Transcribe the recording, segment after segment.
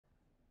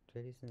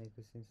Traditional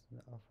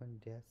education often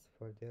dash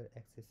for their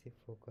excessive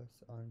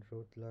focus on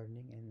rote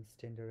learning and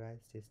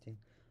standardized testing.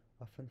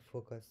 Often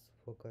focus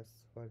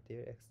for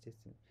their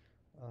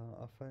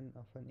often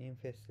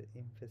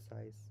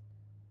emphasize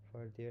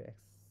for their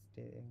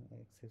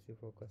excessive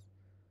focus.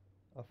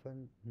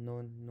 Often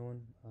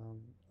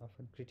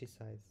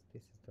criticize.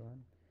 This is the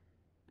one.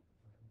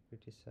 Often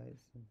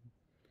criticize.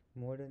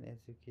 Modern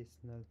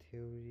educational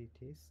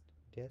theorists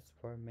dash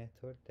for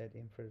methods that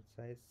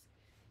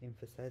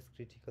emphasize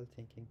critical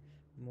thinking.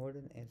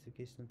 Modern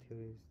educational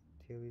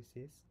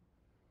theorists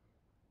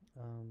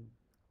um,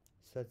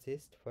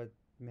 suggest for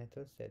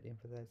methods that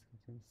emphasize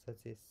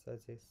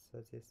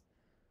suggest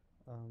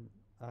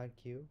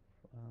argue,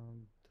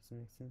 doesn't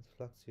make sense,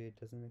 fluctuate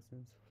doesn't make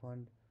sense,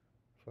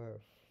 for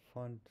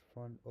font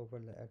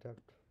overlay,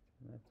 adapt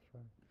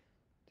for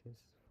this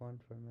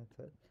font for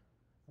method.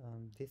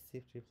 This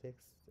shift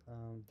reflects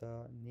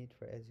the need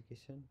for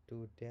education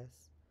to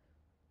dash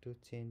to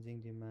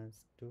changing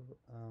demands, to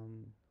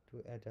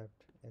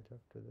adapt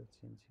to the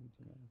changing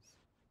demands.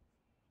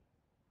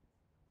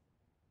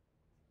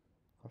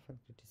 Often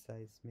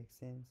criticize, makes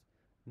sense.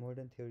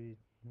 Modern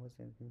theories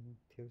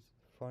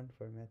font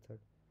for method,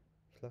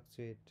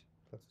 fluctuate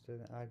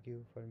and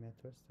argue for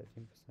methods that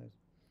emphasize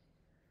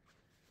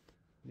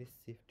this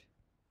shift.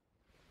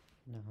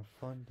 Now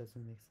font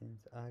doesn't make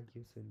sense,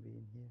 argue should be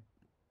in here.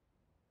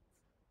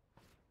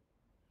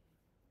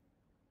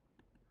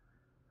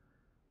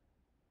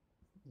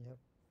 Yep.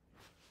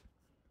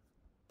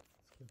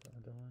 Let's get the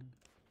other one.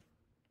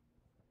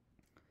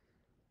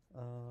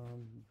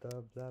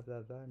 The blah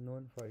blah blah,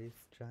 known for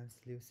its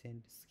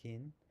translucent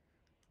skin,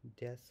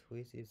 dash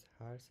which is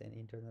harsh and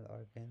internal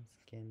organs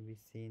can be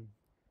seen.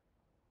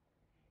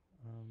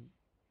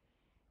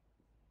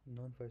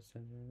 Known for its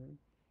translucent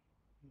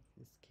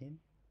skin,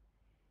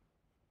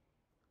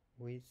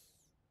 which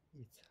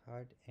its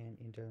hard and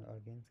internal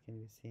organs can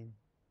be seen.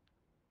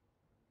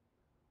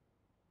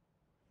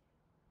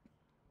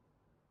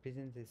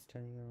 Present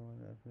stunning.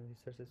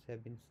 Researchers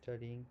have been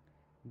studying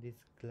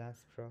these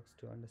glass frogs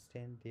to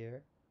understand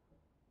their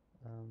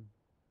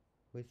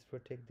which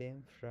protect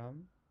them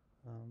from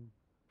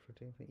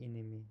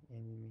enemy,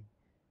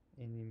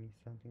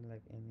 something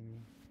like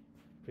enemy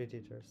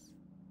predators.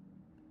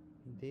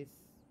 These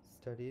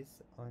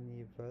studies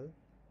unravel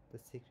the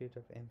secret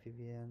of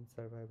amphibian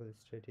survival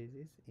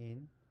strategies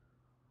in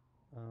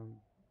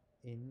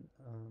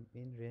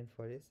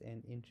rainforest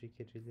and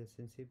intricate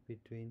relationship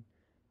between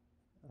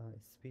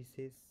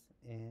species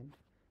and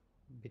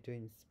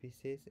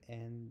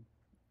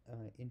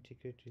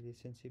intricate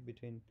relationship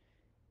between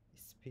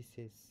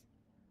species.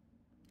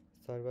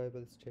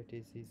 Survival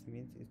strategies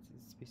means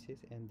it's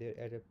species and their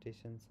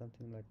adaptation,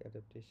 something like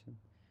adaptation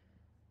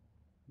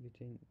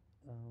between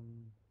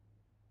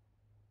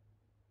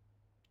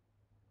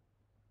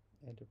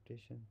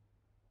adaptation.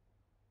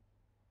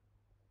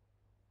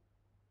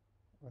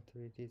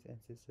 Authorities,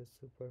 ancestors,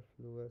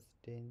 superfluous,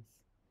 dense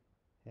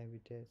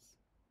habitats,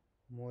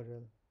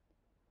 moral.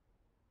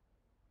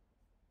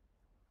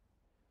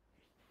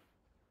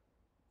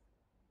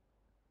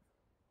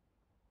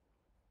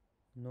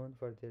 Known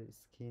for their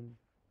skin,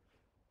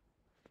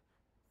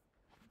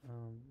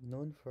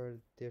 known for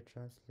their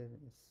translucent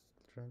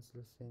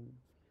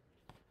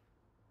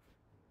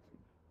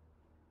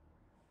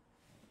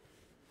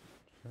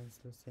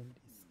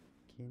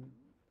skin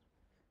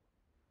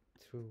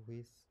through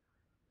which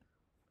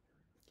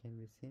can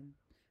be seen.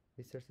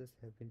 Researchers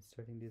have been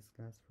studying this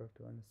glass frog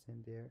to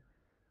understand their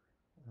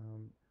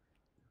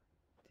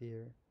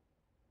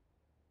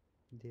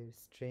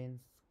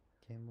strange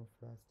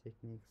camouflage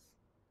techniques.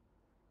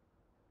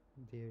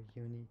 They're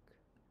unique.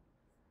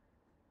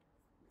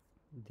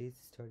 These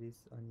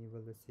studies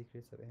unravel the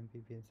secrets of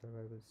amphibian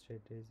survival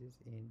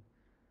strategies in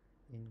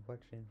what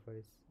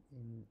rainforests?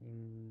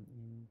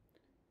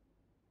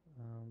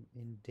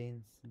 In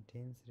dense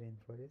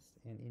rainforests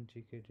and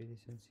intricate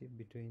relationship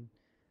between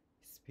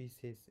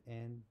species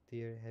and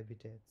their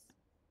habitats,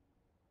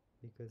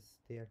 because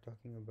they are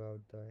talking about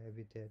the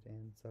habitat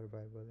and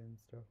survival and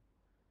stuff.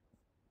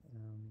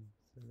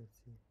 So let's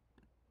see.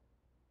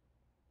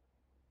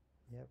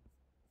 Yep.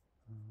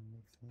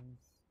 Makes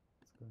sense.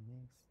 Let's go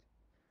next.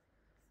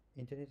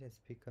 Internet has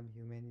become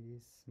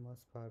humanity's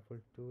most powerful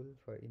tool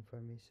for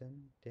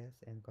information,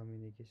 dash, and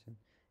communication.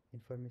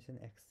 Information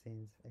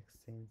exchange.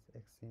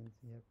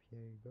 Yep, here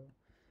you go.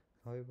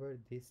 However,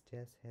 this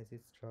dash has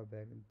its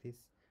drawback.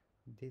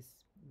 This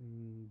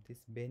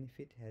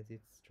benefit has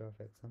its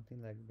drawback.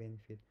 Something like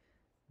benefit.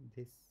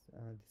 This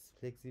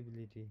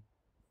flexibility.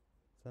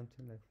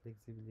 Something like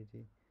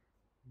flexibility.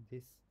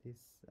 This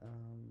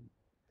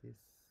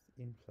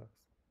influx,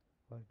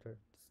 altered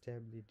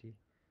stability,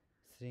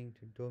 shrink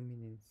to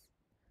dominance.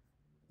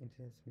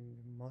 Internet has been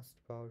the most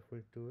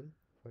powerful tool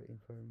for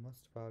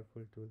most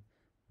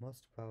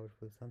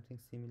powerful, something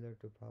similar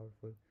to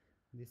powerful.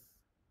 This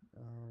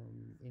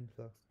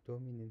influx,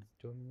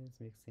 dominance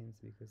makes sense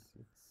because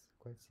it's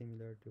quite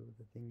similar to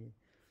the thingy.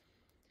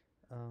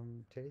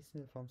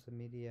 Traditional forms of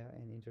media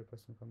and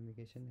interpersonal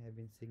communication have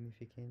been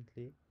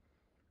significantly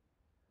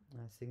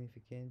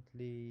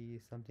Significantly,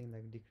 something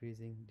like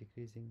decreasing,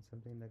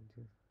 something like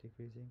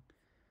decreasing,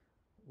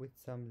 with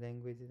some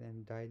languages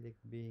and dialect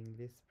being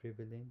less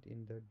prevalent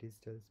in the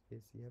digital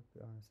space. Yep,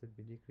 should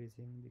be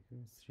decreasing,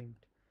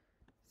 shrinked.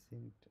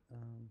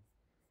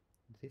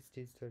 This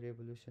digital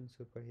revolution,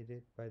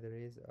 superheated by the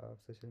rise of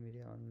social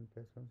media online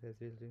platforms, has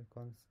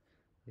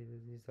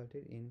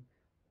resulted in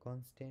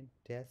constant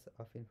dash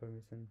of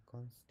information,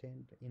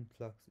 constant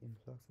influx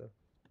of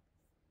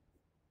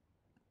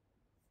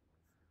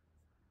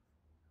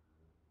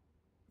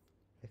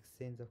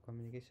exchange of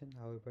communication.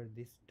 However,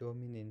 this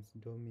dominance,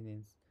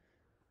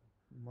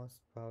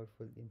 most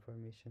powerful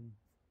information,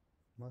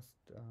 most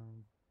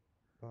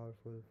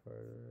powerful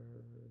for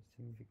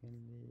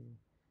significantly.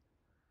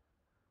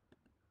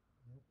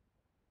 Yep.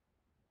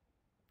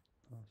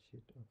 Oh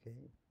shit. Okay,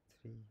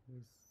 three.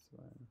 This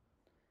one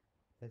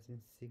has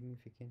been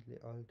significantly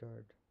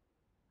altered.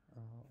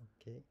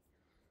 Okay.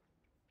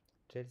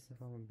 Traditional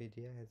form of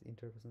media has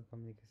interpersonal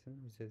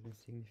communication, which has been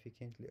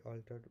significantly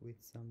altered, with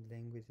some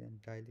language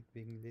and dialect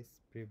being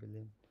less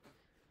prevalent.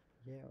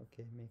 Yeah,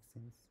 okay, makes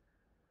sense.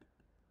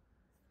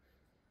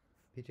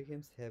 Video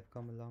games have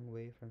come a long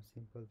way from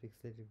simple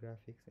pixelated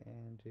graphics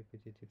and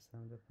repetitive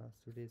sound of past.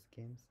 Today's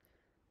games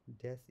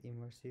dash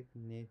immersive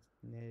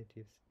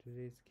narratives.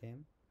 Today's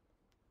game,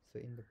 so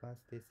in the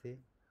past they say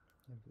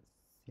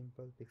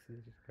simple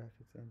pixelated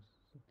graphics, and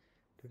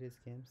today's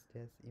games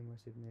dash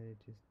immersive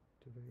narratives.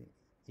 Today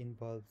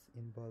involves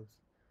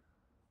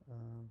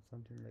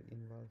something like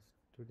involves.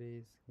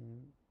 Today's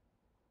game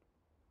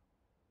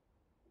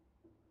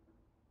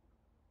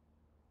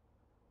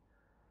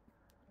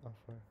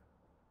offer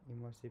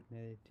immersive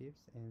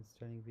narratives and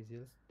stunning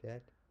visuals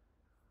that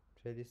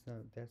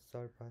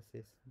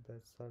surpasses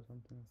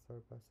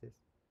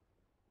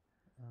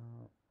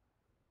uh,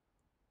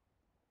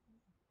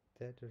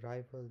 that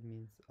rival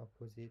means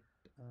opposite.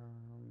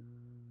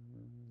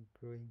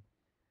 Growing,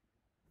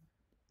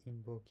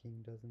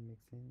 invoking doesn't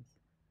make sense,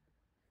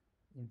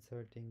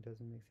 inserting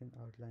doesn't make sense,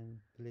 outline,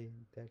 play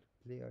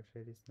or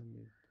traditional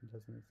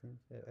doesn't make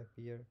sense,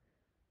 appear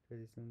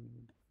traditional,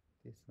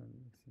 this one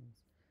makes sense.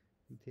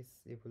 This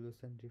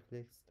evolution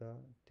reflects the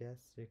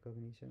dash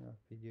recognition of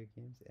video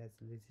games as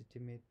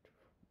legitimate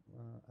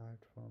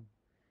art form.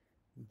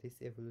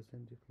 This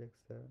evolution reflects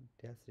the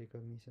dash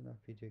recognition of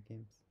video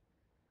games,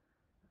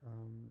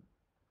 um,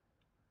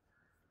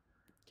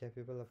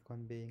 capable of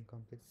conveying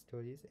complex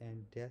stories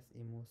and dash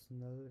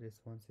emotional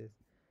responses,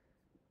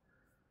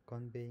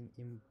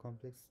 conveying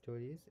complex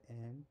stories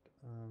and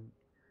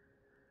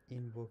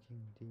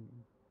invoking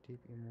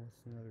deep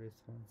emotional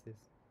responses.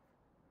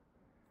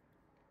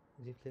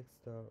 Reflects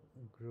the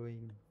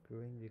growing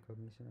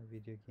recognition of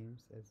video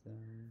games as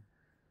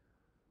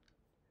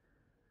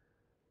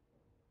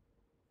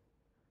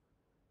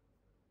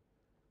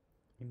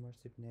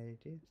immersive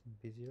narratives and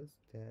visuals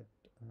that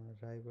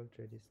rival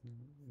traditional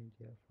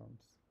media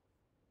forms.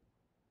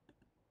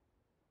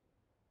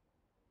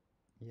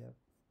 Yep.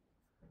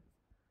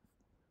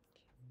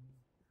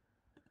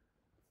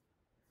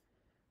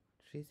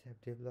 Trees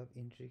have developed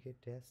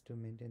intricate tests to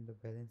maintain the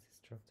balanced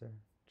structure.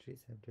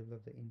 Trees have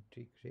developed the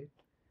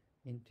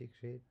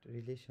integrate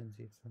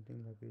relationships,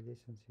 something like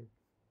relationship.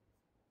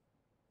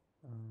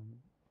 Um,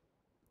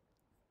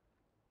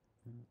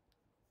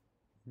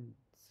 mm,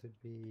 should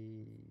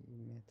be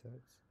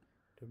methods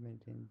to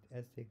maintain.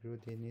 As they grow,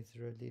 they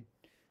naturally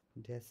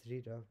dash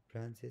rid of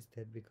branches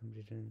that become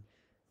redundant.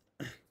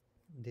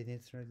 They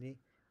naturally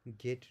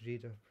get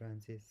rid of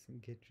branches.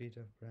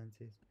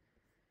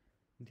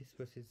 This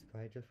process is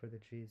vital for the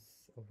tree's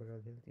overall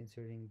health,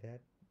 ensuring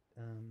that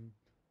um,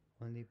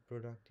 only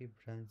productive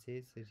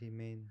branches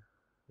remain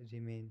okay,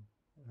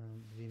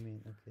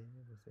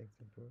 that's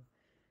example.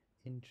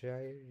 In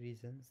drier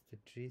regions, the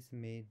trees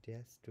may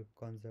dash to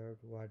conserve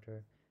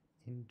water.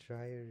 In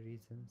drier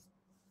regions,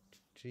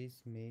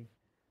 trees may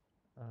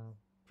uh,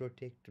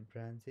 protect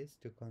branches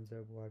to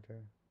conserve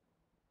water.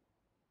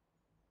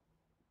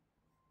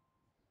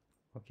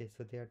 Okay,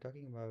 so they are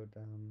talking about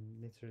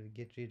literally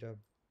get rid of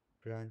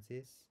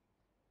branches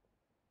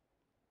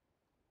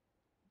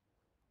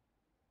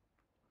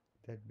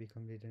that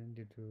become redundant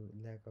due to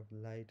lack of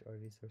light or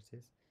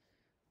resources.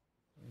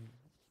 In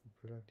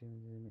productive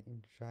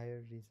in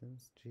drier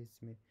regions, trees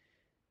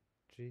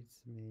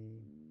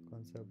may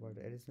conserve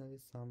water. Additionally,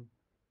 some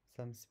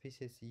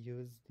species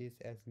use this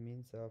as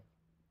means of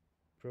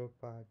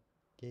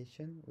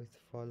propagation, with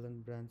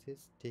fallen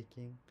branches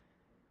taking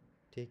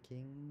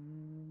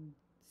taking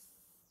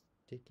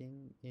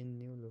in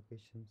new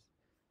locations.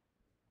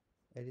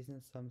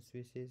 Additionally, some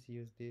species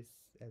use this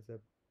as a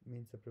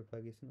means of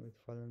propagation, with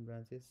fallen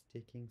branches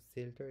taking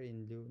shelter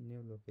in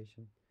new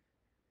location.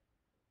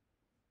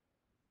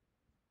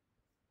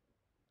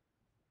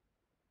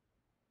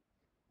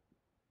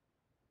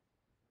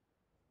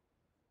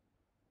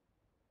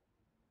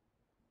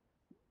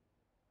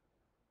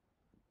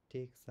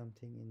 Take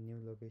something in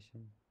new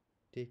location.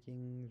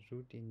 Taking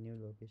root in new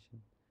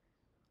location.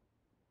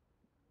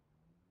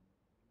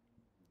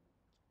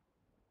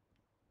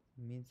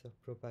 Means of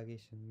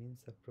propagation.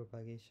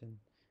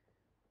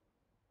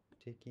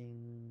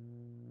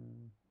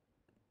 taking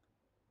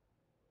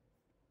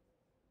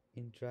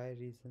in dry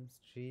regions,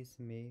 trees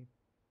may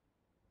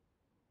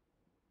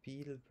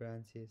peel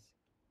branches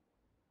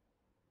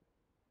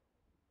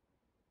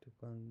to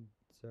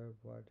conserve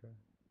water.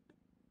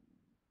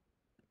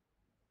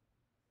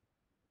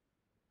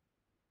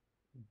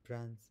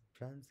 Branch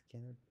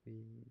cannot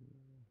be.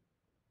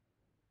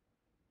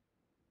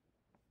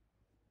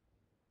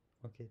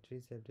 Okay,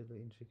 trees have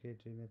developed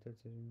intricate methods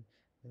to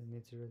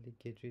naturally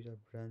get rid of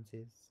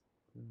branches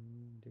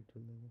due to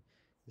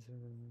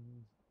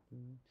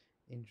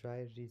in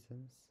dry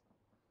regions.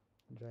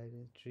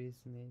 Trees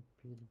may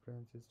peel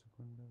branches to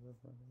conserve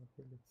water.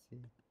 Okay, let's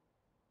see.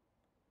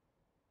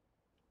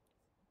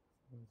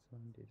 Which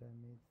one did I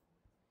make?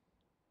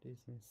 Trees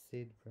may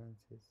shed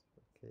branches.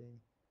 Okay,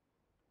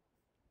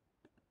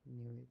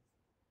 knew it.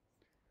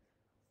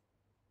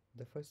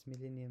 The first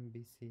millennium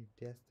BC,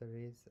 that's the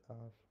rise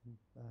of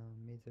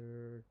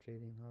major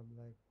trading hub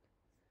like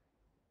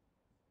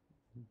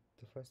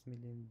the first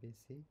millennium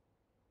BC.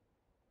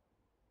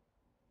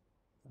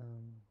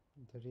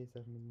 The rise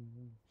of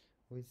millennium,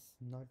 which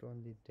not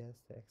only does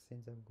the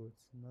exchange of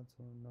goods, not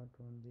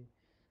only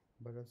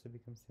but also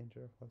becomes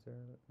center of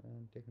cultural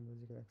and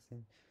technological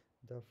exchange.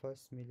 The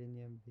first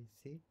millennium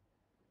BC,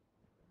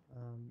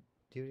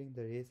 during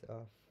the rise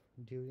of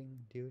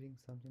during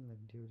something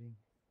like during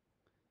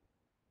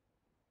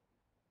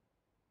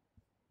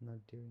not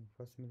during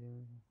first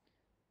millennium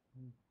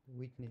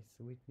witness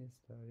the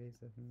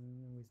rise of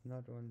which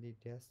not only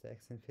does the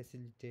exchange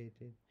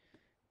facilitated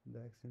the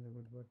exchange of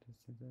good but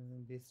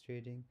this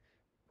trading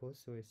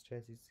posts were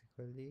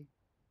strategically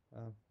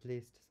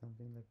placed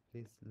something like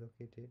placed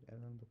located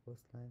along the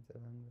coastlines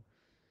along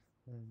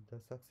the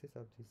success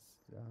of this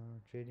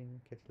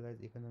trading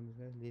catalyzed economic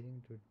growth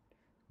leading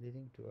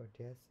to a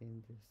dash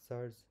in the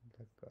surge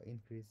like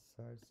increased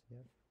surge.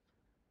 Yeah,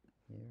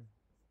 here.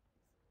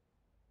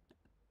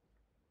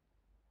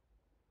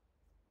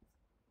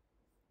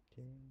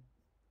 Okay.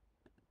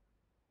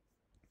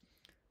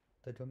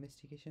 The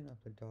domestication of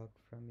the dog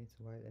from its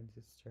wild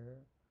ancestor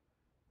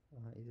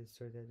is a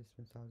story that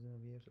spans thousands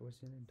of years.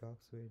 Originally,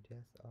 dogs were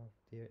jealous of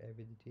their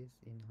abilities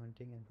in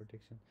hunting and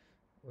protection.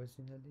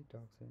 Originally,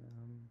 dogs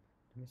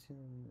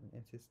domestication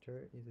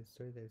ancestor is a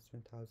story that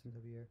spans thousands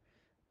of years.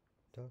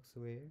 Dogs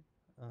were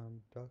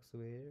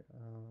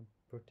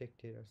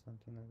protected or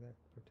something like that.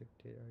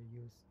 Protected or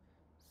used,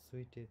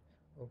 suited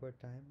over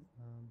time.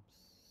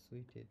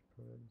 Suited,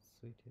 probably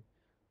suited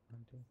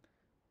hunting.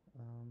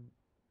 Um,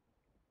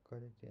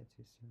 Collected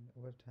system.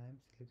 Over time,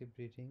 selective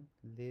breeding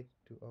led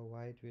to a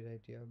wide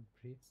variety of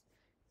breeds,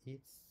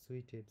 each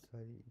suited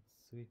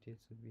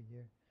should be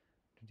here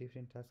to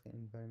different tasks and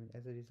environment.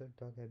 As a result,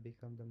 dogs have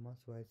become the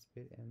most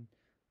widespread and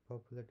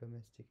popular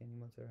domestic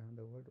animals around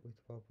the world, with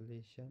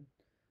population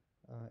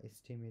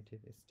estimated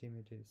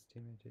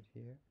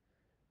here.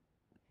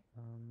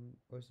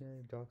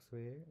 Originally, dogs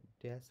were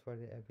dressed for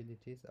their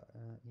abilities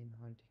in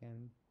hunting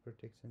and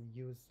protection.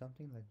 Used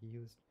something like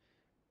used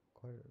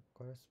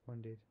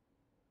corresponded,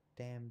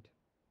 tamed,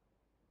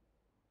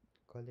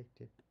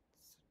 collected,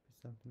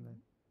 something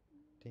like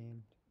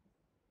tamed.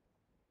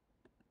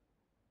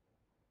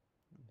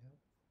 Yeah.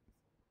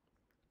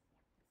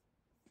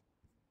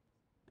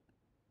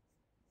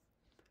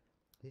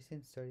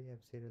 Recent studies have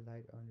shed a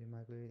light on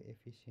remarkably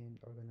efficient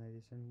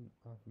organization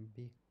of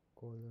bee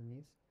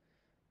colonies.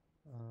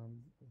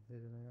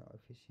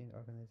 Efficient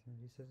organization.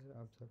 Researchers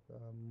observed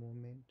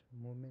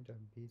movement of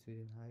bees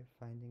within hive,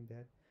 finding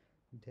that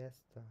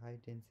that's the high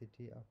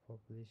density of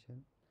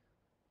population.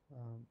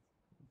 Um,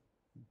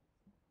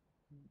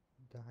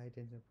 the high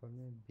density of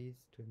population bees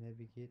to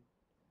navigate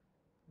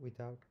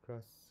without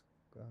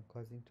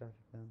causing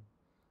traffic jam.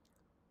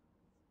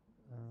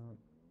 Uh,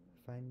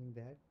 Finding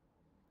that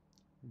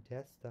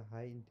that's the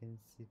high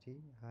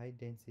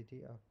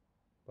density of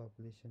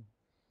population.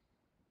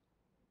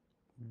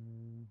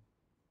 Mm,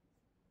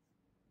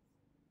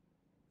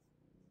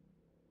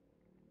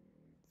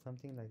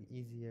 Something like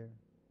easier.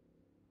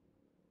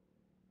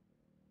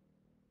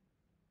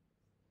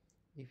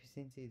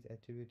 Efficiency is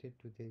attributed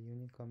to their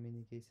unique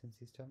communication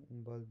system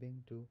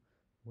involving the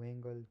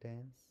Wangle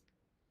dance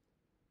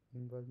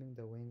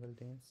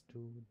to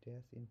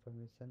dash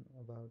information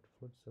about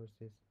food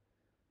sources.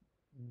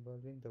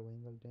 Involving the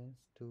Wangle dance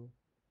to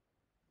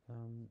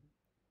um,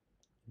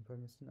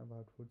 information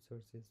about food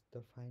sources.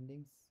 The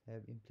findings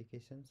have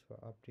implications for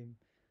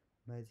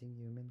optimizing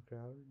human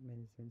crowd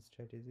management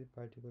strategy,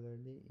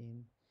 particularly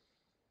in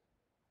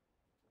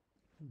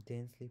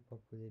densely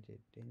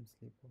populated.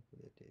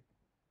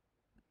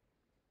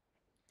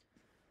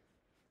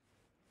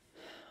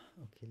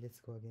 Okay, let's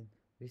go again.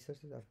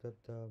 Researchers observed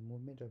the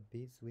movement of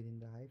bees within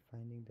the hive,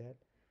 finding that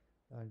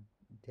uh,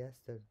 that's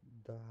the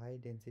high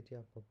density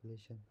of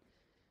population.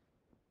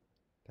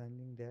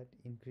 Finding that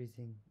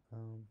increasing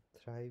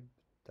thrive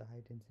the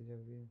high density of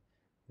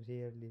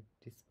rarely,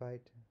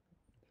 despite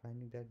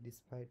finding that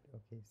despite the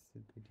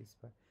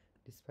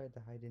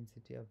high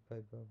density of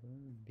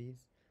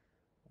bees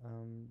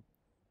um,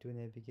 to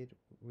navigate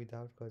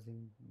without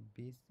causing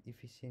bees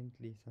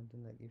efficiently,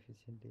 something like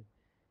efficiently.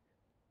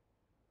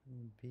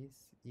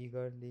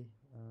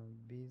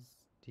 Bees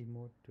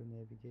demote to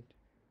navigate.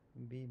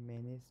 Bee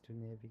manage to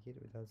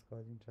navigate without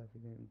causing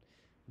traffic. And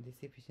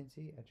this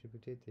efficiency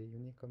attributed the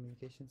unique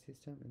communication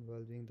system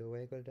involving the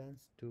waggle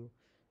dance to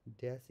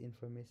dash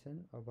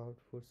information about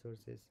food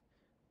sources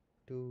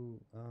to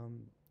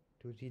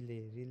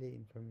relay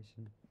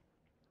information.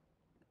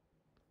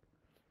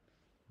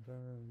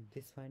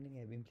 This finding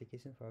have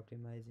implications for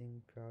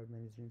optimizing crowd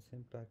management,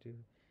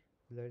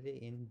 particularly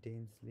in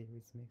densely,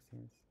 which makes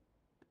sense.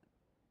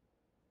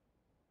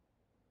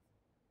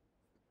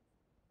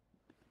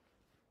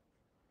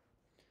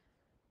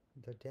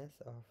 The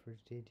death of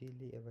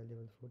readily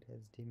available food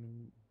has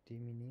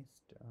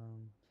diminished.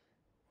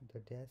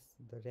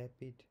 The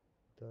rapid,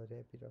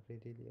 of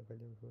readily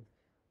available food,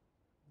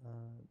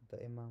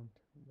 the amount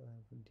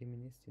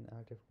diminished in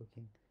art of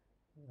cooking.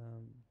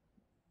 Um,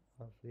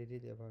 of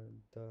readily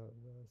available,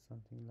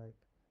 something like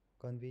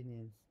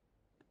convenience,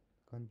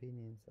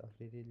 of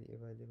readily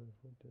available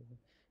food.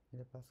 In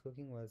the past,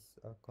 cooking was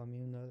a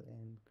communal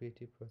and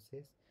creative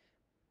process,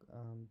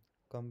 um,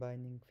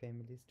 combining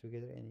families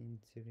together and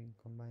ensuring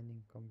something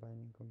like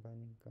combining,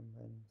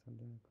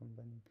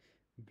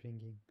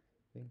 bringing.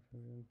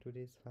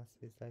 Today's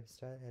fast-paced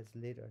lifestyle has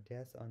laid a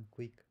dash on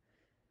quick.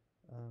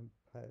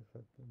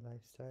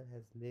 Lifestyle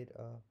has laid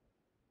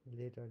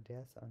a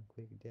dash on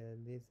quick. There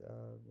is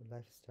a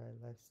lifestyle.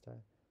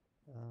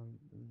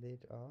 Laid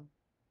a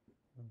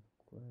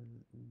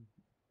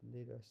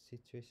lead a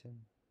situation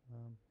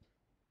um,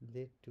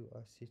 led to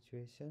a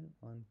situation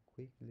on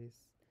quick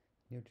list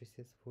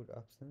nutritious food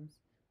options,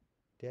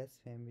 dash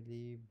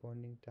family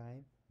bonding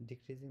time,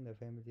 decreasing the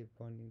family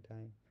bonding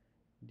time,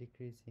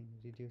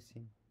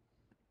 reducing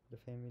the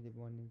family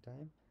bonding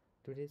time.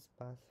 Today's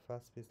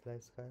fast-paced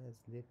lifestyle has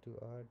led to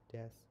a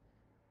dash,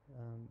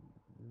 um,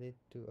 led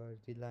to a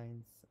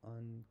reliance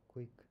um,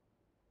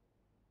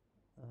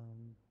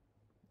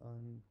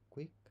 on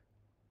quick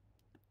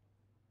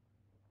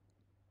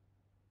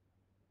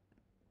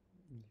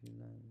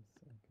reliance.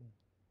 Okay.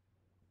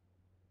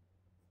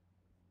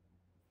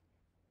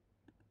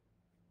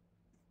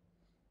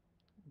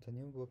 The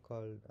new book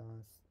called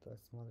The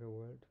Smaller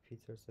World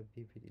features a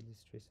vivid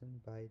illustration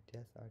by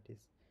Dash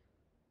artist.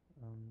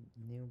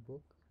 New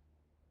book,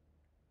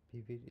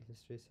 vivid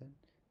illustration,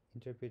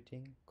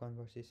 interpreting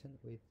conversation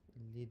with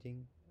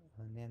leading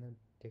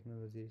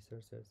nanotechnology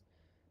researchers.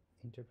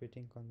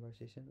 Interpreting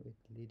conversation with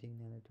leading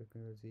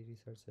nanotechnology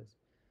researchers.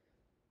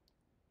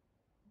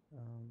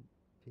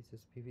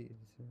 Features vivid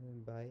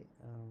illustration by.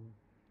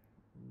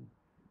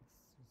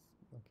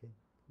 Okay,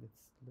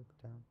 let's look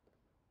down.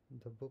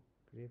 The book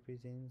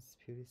represents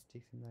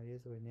futuristic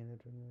scenarios where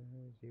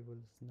nanotechnology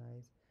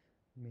revolutionize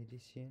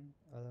medicine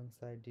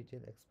alongside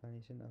detailed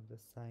explanation of the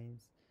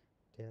science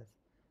death.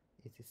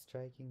 Its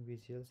striking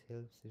visuals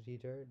helps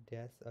reader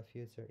dash a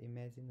future.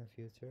 Imagine a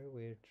future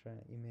where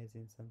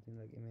imagine something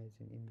like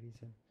imagine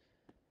envision.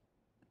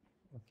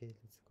 Okay,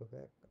 let's go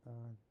back.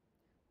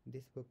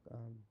 This book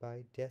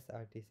by dash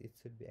artist. It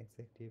should be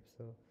executive.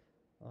 So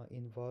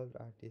involved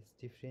artist,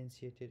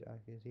 differentiated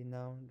artist,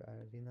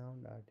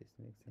 renowned artist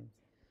makes sense.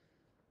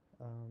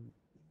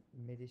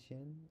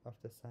 Medicine of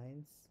the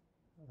science,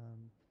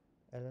 um,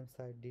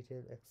 alongside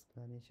detailed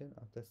explanation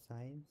of the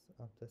science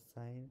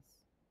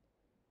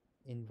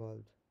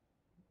involved.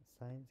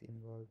 Science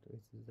involved,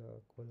 which is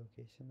the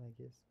collocation, I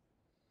guess.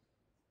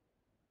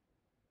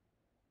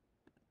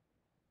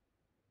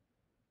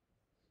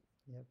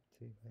 Yep,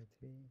 3 by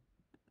 3.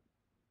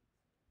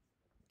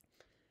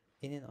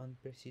 In an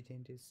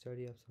unprecedented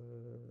study of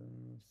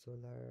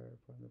solar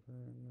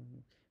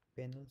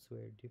panels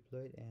were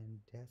deployed and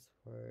tests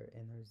for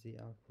energy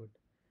output.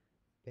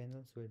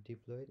 Panels were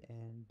deployed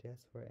and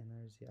tests for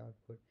energy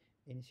output.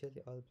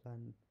 Initially, all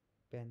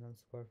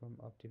panels performed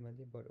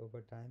optimally, but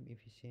over time,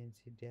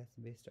 efficiency tests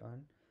based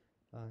on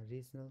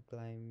regional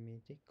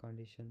climatic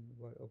condition.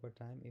 But over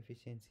time,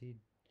 efficiency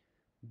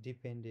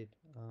depended,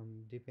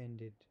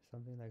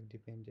 something like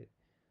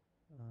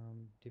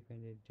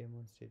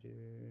demonstrated,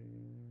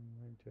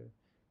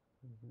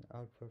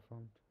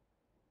 outperformed,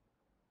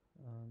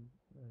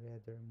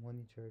 rather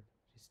monitored,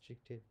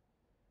 restricted.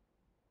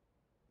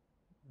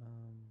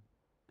 Um,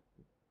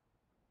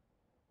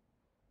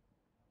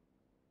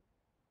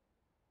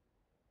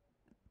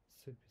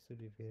 should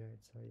be varied.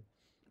 Sorry,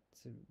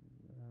 should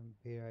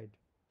varied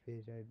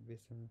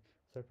based on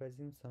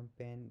surprising some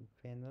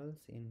panels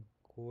in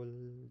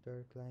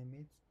colder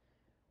climates.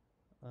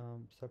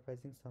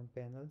 Surprising some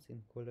panels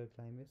in colder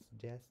climates,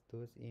 dash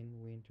those in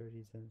winter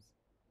regions.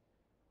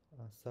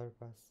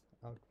 Surpass,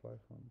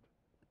 outperformed.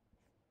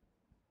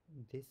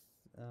 This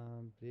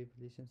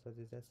revelation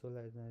suggests that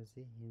solar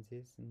energy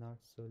hinges not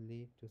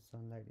solely to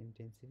sunlight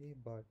intensity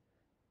but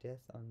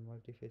tests on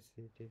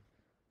multifaceted,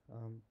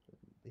 um,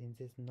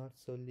 hinges not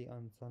solely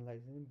on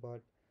sunlight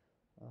but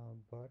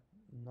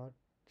not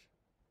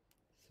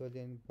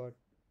solely on,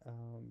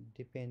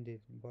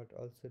 depended, but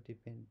also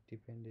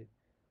depended,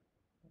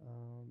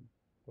 um,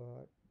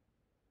 but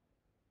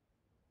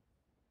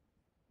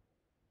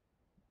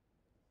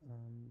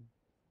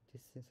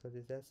This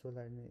suggests that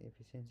solar energy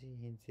efficiency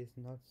hinges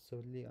not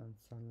solely on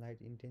sunlight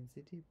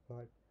intensity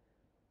but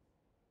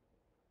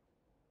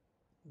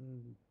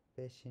mm,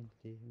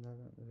 patiently, no,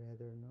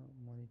 rather no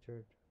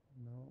monitored,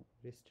 no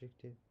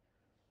restricted,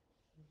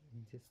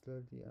 hinges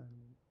slowly on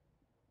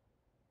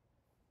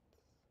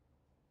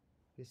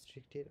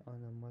restricted on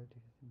a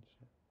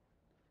multifaceted.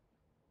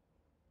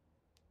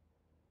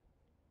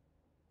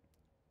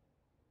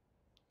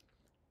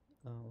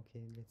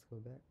 Okay, let's go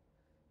back.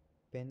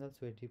 Panels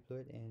were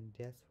deployed and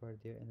dashed for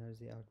their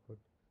energy output.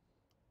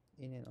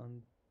 In an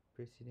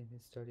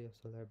unprecedented study of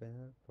solar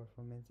panel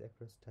performance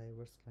across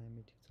diverse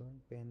climatic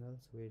zones,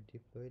 panels were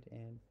deployed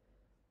and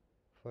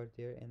for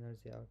their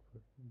energy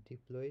output.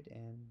 Deployed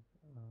and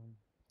um,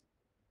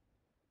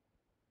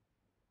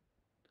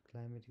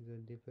 climatic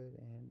zone deployed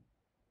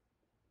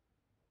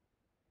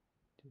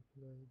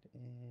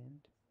and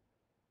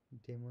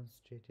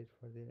demonstrated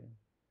for their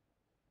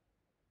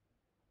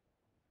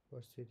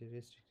pursued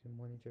restricted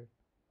monitored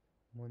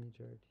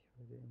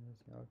for their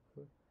energy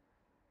output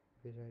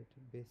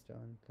variety based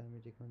on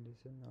climatic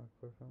condition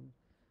outperform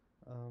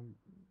um,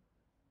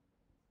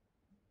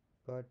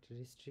 but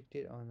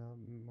restricted on a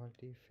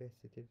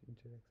multifaceted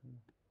interaction.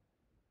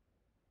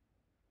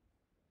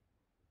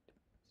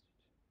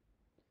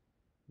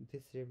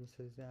 This reveals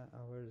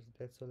our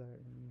that solar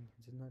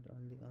is not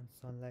only on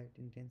sunlight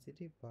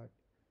intensity but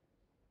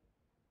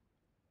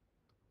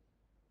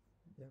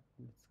yep,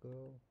 let's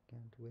go.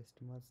 Can't waste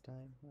much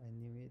time. I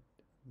knew it.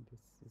 This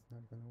is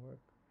not gonna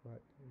work,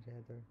 but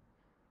rather,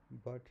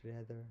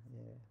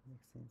 yeah,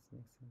 makes sense.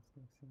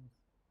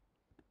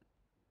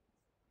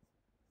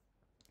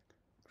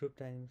 Group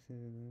dynamics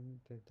in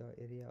the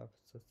area of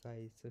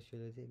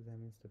sociology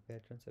examines the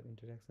patterns of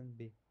interaction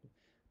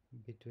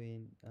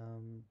between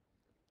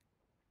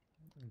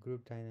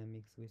group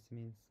dynamics, which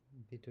means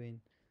between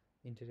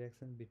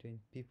interaction between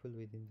people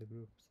within the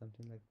group,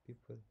 something like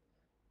people,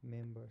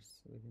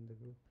 members within the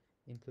group,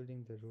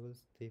 including the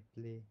roles they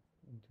play,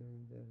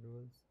 including the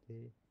roles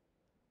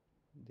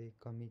they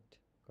commit,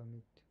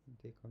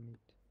 they commit,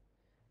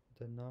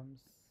 the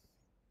norms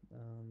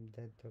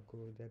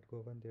that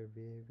govern their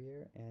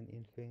behavior and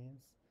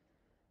influence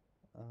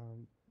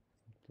um,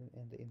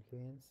 and the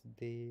influence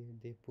they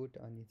put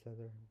on each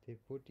other they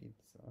put it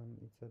on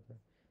each other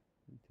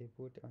they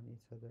put on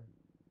each other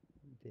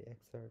they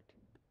exert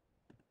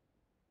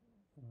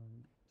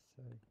um,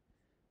 sorry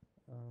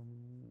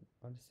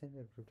understand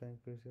the group and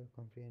crucial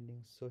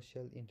comprehending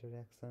social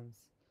interactions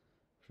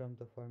from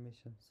the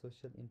formation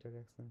social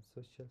interactions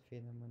social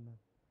phenomena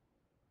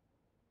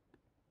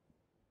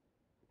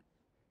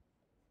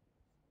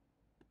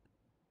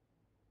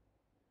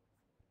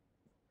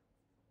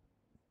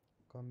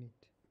commit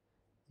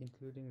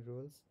including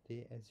roles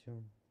they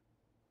assume.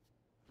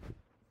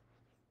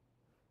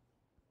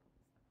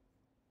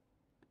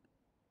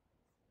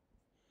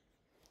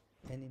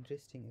 An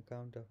interesting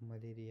account of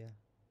malaria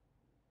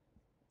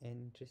an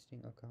interesting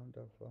account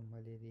of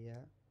malaria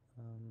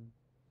um,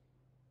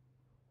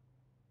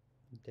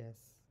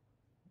 deaths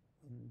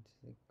in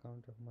the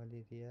account of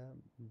malaria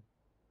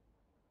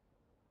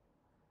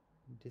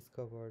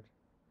discovered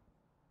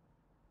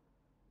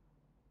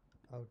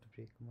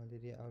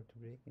malaria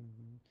outbreak in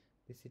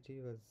the city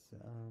was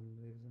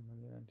there is a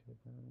malaria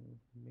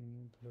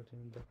bringing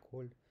the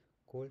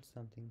cold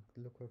something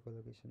look for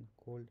collocation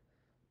cold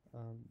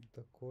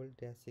the cold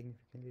has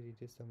significantly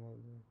reduced some of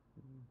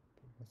the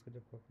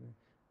mosquito population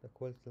the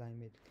cold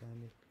climate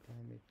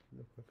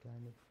look for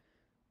climate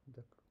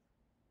the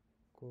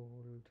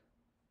cold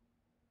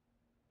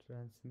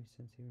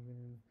transmission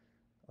significantly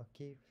a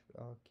key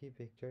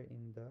vector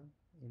in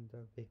the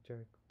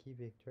vector key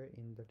vector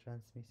in the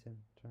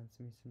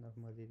transmission of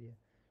malaria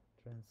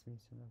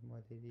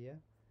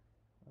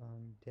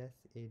thus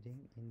aiding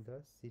in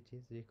the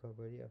city's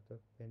recovery of the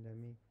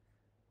pandemic.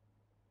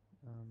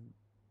 um,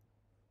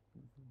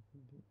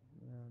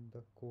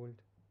 the cold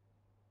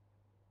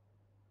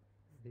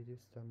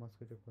reduce the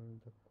mosquito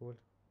problem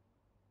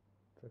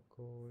the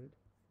cold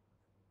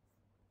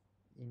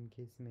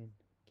engagement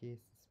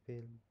case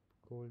spell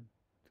cold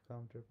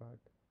counterpart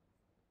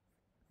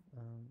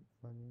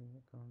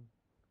malaria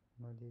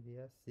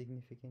malaria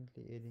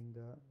significantly aiding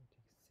the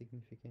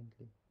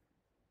significantly.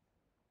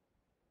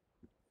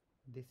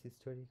 This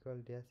historical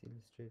dash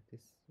illustrates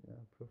this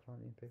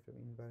profound impact of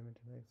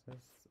environmental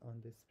factors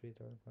on the spread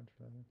or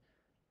control.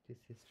 This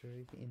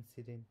historic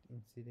incident.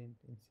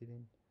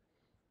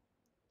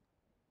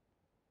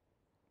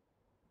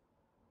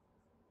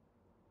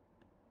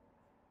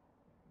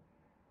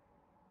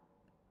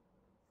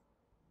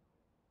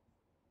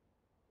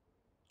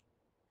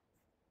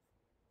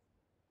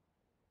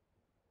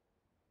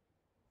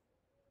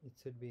 It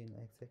should be in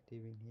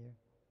exactive in here.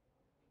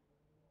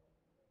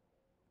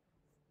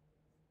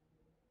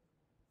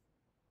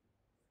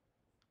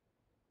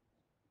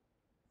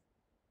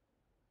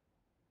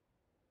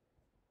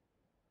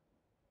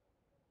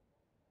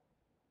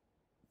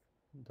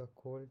 The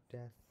cold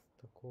dash,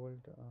 the cold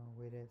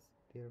whereas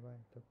thereby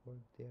the cold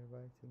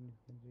thereby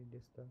significantly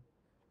reduce the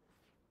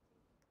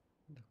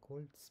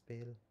cold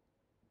spell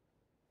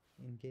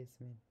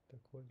engagement, the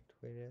cold,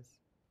 whereas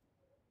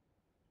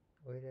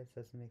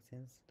doesn't make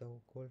sense, the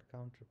cold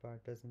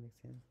counterpart doesn't make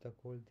sense, the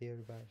cold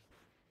thereby.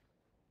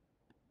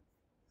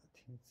 I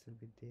think it should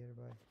be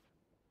thereby.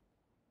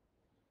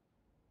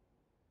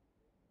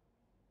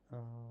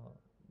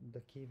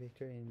 The key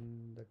vector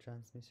in the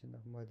transmission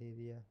of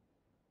malaria,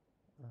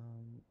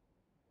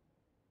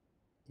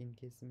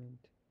 engagement.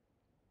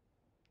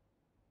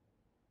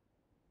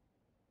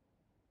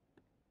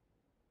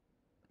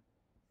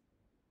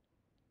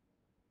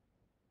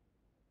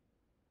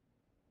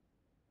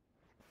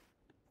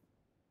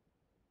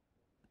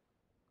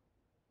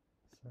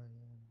 Sorry,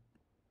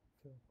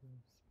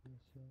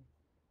 special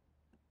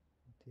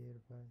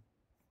thereby.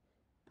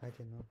 I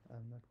don't know.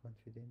 I'm not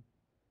confident,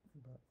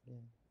 but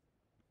yeah.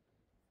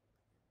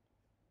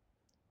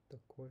 The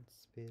cold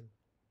spell.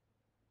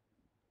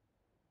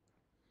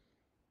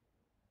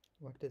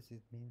 What does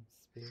it mean?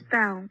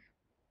 Spell.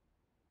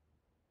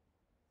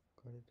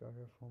 Correct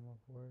order form of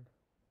word.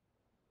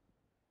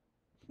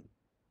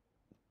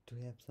 To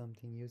have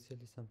something,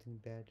 usually something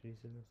bad,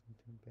 result or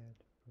something bad.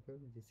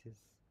 Probably this is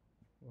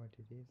what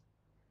it is.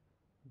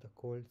 The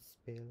cold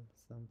spell,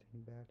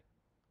 something bad.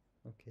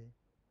 Okay.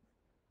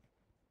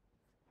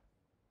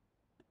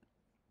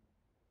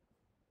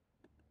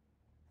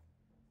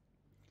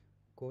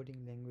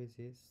 Coding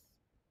languages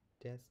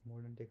dash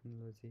modern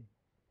technology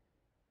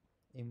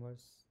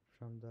emerge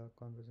from the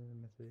convergence of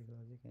mathematical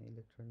logic and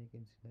electronic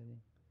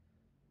engineering.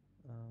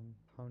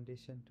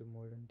 Foundation to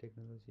modern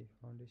technology.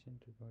 Foundation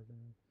to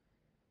modern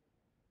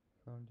technology.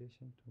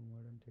 Foundation to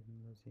modern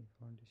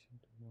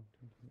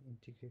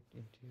integral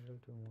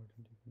to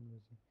modern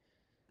technology.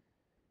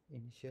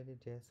 Initially initially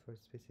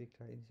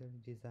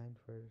designed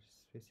for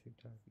specific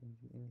task,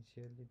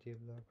 initially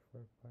developed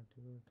for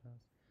particular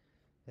task,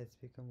 has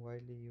become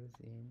widely used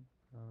in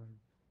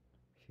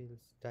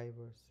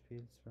diverse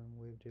fields from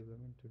web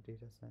development to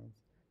data science.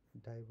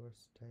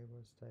 Diverse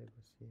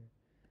here.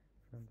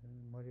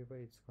 Moreover,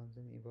 it's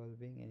constantly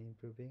evolving and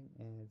improving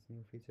as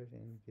new features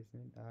and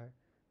engagement are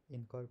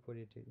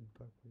incorporated.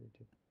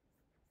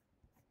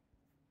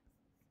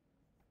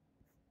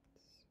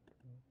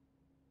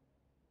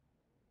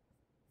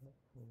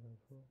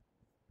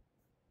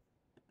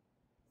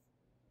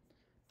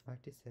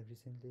 Artists have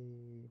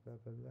recently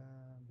visual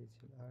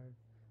art.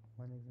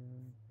 One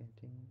example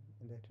painting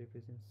that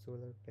represents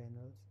solar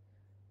panels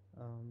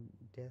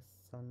dash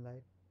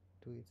sunlight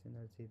to its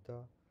energy.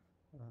 The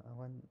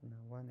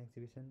one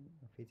exhibition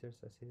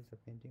features a series of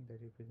paintings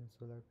that represent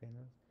solar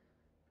panels.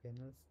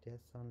 Panels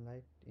dash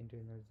sunlight into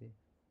energy.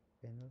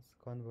 Panels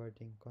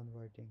converting,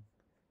 vibrant,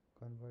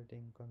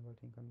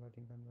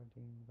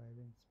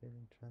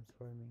 spelling,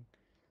 transforming.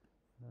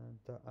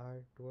 The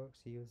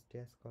artworks use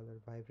dash color,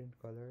 vibrant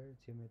color,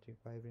 geometric,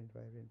 vibrant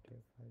colors.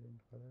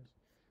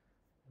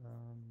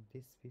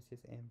 These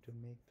pieces aim to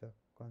make the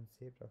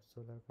concept of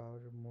solar power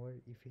more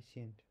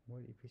efficient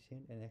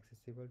and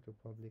accessible to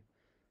public.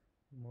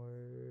 More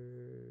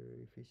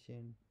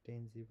efficient,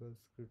 tangible,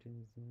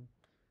 scrutinizing,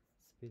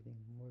 spelling,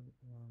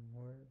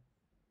 more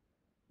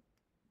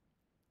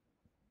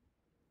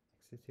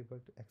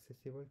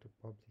accessible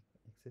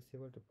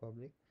to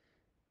public.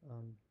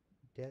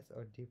 Dash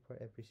or deeper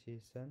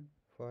appreciation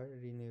for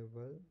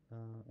renewable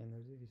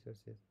energy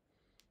resources.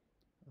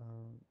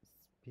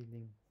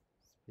 Spelling,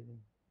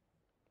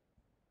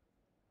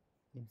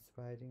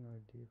 inspiring or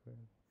deeper.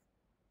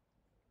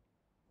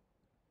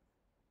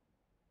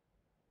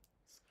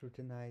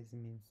 Scrutinize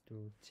means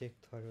to check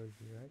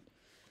thoroughly, right?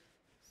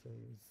 So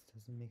it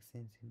doesn't make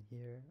sense in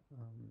here.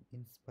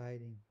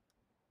 Inspiring.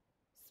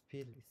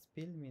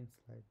 Spill means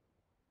like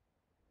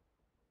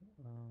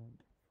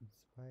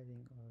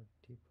inspiring or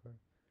deeper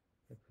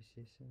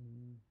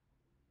appreciation.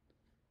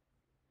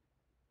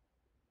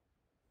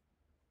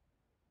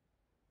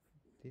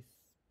 These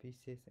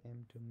pieces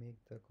aim to make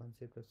the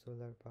concept of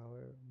solar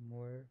power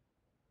more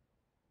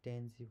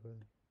tangible.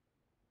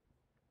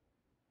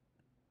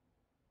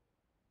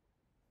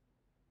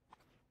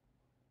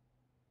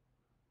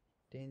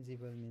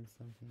 Tangible means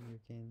something you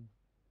can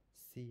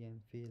see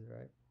and feel,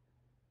 right?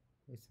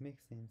 Which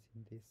makes sense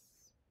in this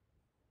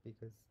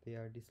because they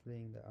are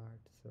displaying the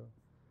art. So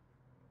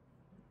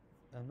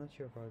I'm not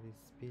sure about this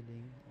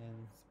spilling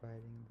and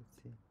inspiring. Let's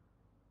see.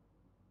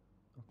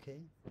 Okay,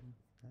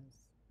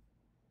 nice.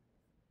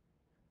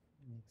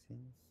 Makes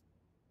sense.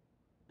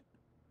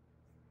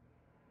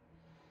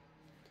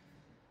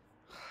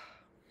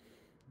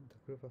 The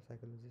group of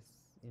psychologists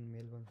in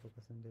Melbourne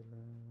focus on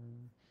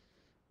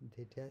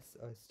they test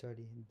a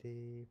study.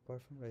 They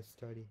performed a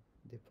study.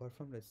 Look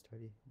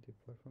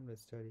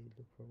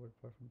forward.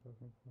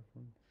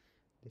 Perform.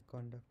 They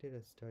conducted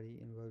a study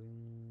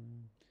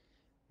involving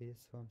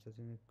various forms of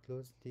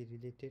closely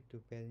related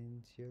to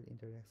parental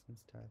interaction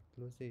style.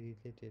 Closely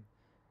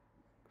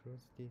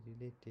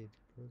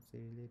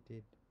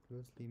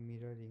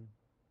mirroring,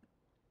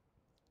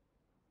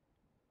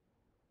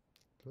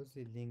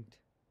 closely linked.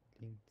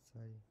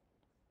 Sorry.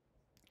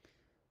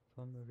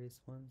 From the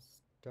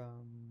response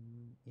term,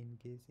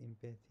 engage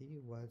empathy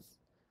was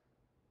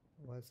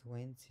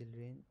when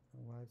children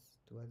was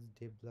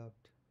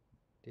developed.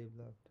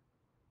 developed,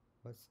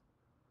 was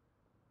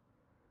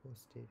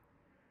posted.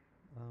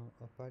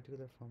 A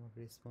particular form of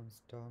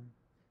response term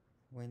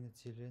when the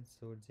children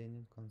showed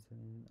genuine concern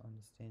and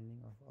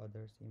understanding of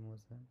others'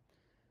 emotion,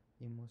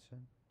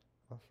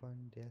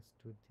 often dash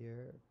to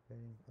their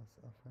parents, was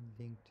often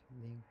linked.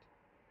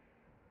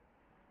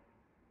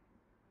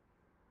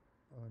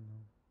 Oh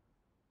no,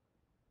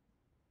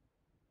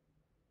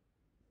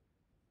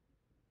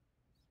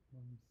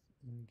 response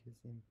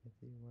engaged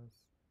empathy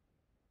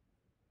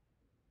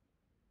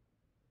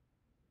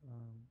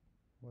um,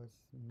 was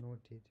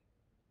noted.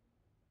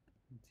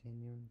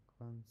 Genuine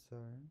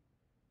concern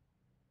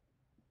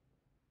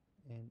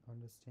and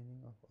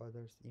understanding of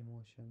others'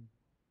 emotion,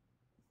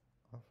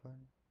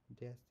 often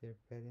dash their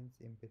parents'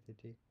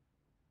 empathetic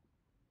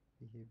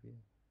behavior,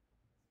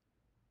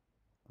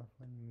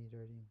 often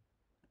mirroring.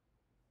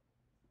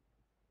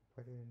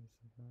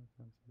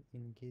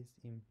 Engaged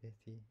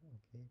empathy.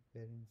 Okay,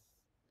 parents'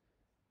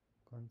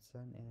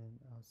 concern and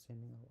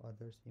understanding of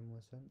others'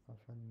 emotion,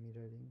 often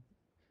mirroring.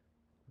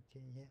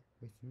 Okay, yeah,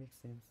 which makes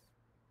sense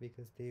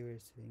because they were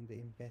saying the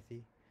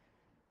empathy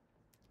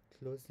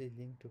closely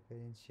linked to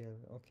parential.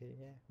 Okay,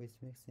 yeah, which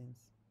makes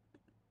sense.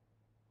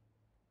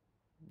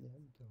 Yeah,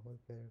 the whole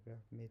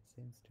paragraph made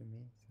sense to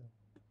me. So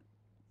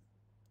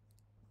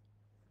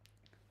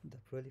the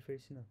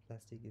proliferation of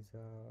plastic is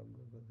a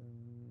global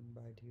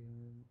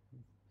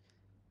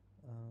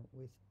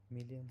with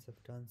millions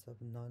of tons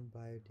of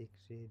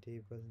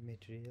non-biodegradable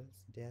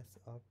materials dash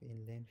up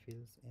in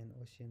landfills and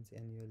oceans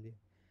annually.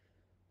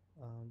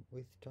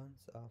 With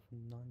tons of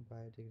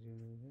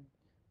non-biodegradable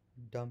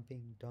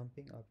dumping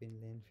up in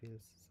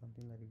landfills,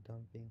 something like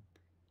dumping,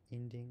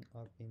 ending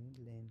up in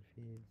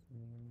landfills.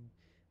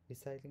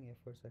 Recycling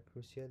efforts are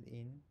crucial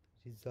in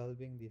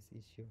resolving this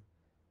issue,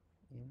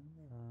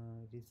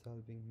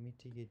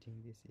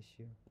 mitigating this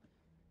issue.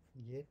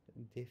 Yet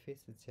they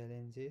face the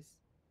challenges,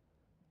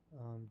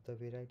 the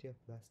variety of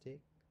plastic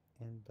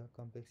and the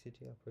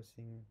complexity of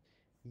processing.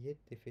 Yet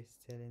they face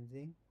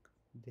challenges.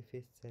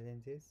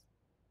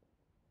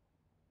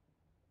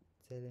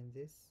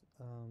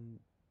 Um,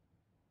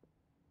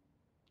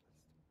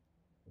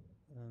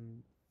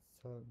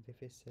 so they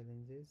face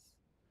challenges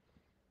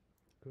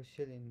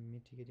crucial in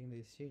mitigating the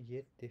issue.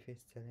 Yet they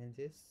face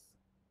challenges,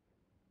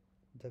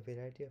 the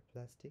variety of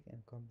plastic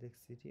and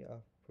complexity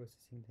of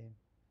processing them.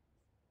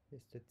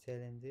 It's the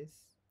challenges,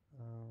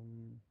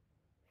 um,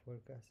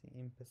 forecasting,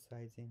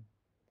 emphasizing,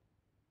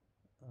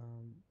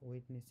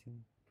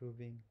 witnessing,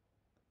 proving,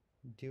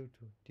 due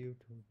to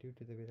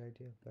the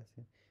variety of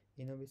plastic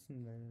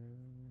innovation,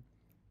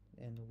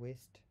 and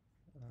waste,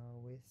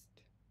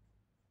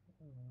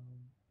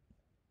 um,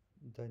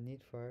 the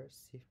need for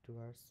shift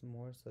towards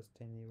more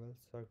sustainable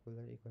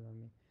circular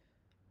economy,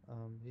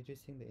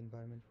 reducing the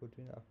environment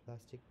footprint of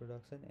plastic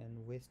production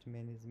and waste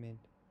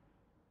management.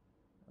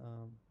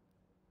 um,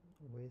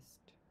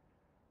 Waste.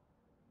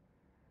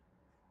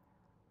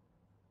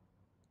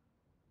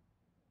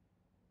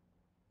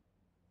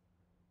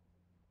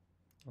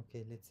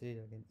 Okay, let's read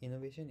again.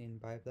 Innovation in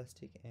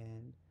bioplastic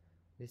and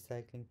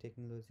recycling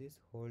technologies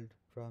hold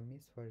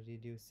promise for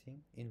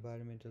reducing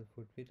environmental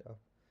footprint of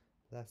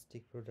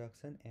plastic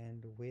production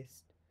and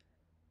waste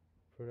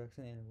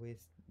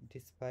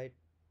despite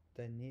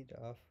the need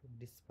of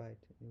despite,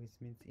 which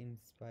means in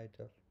spite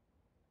of.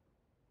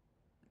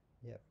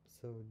 Yep,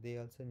 so they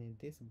also need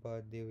this,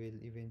 but they will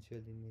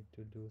eventually need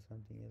to do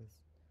something else.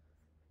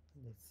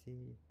 Let's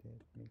see if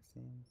that makes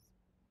sense.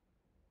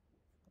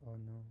 Oh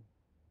no,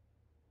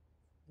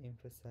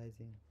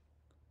 emphasizing.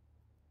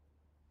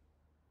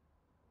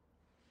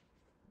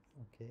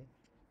 Okay,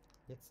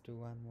 let's do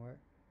one more.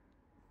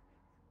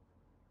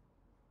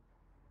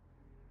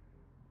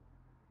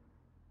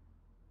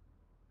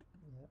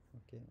 Yeah,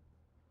 okay.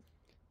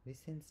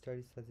 Recent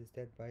studies suggest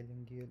that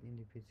bilingual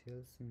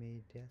individuals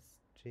may just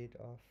trade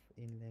off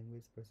in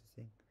language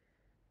processing.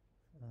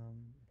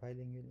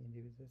 Bilingual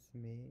individuals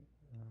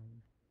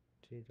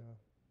trade off,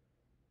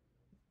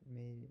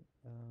 may,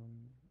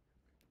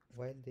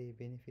 while they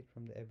benefit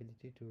from the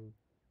ability to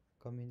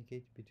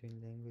communicate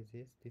between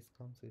languages, this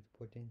comes with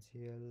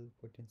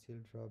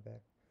potential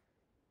drawback.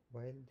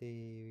 While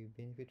they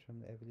benefit from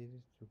the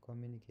ability to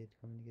communicate,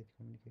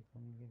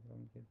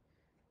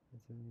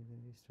 it's a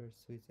restore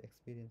switch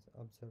experience,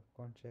 observe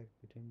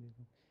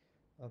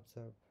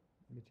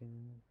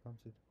between comes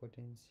with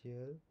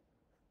potential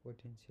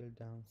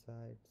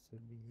downside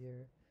should be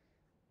here.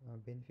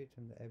 Benefit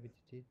from the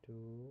ability to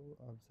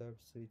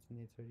observe switch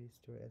nature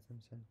restore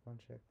assumption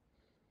contract.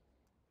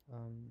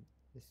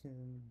 This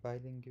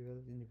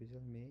bilingual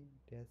individual may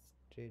just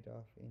trade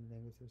off in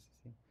language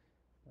processing.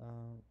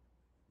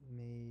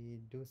 May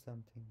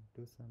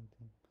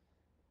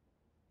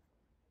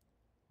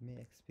may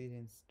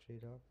experience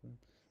trade off,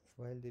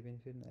 while they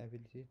benefit from the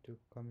ability to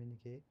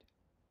communicate.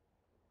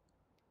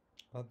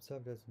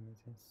 Observe doesn't make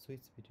sense.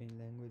 Switch between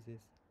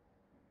languages.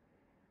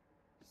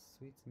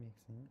 Switch makes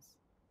sense.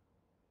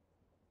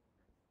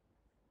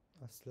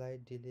 A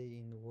slight delay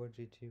in word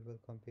retrieval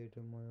compared to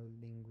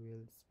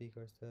monolingual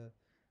speakers. The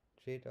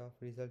trade-off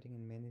resulting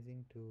in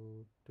managing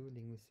to two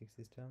linguistic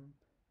systems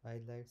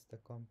highlights the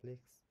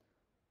complex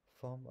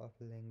form of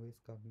language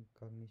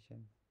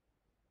cognition,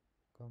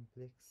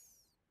 complex,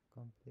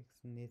 complex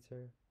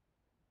nature,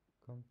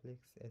 complex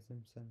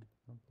assumption,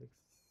 complex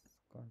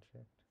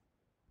contract.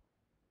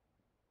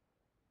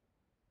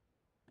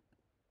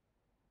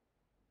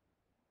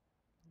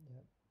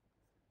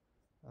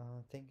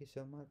 Yeah. Thank you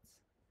so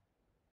much.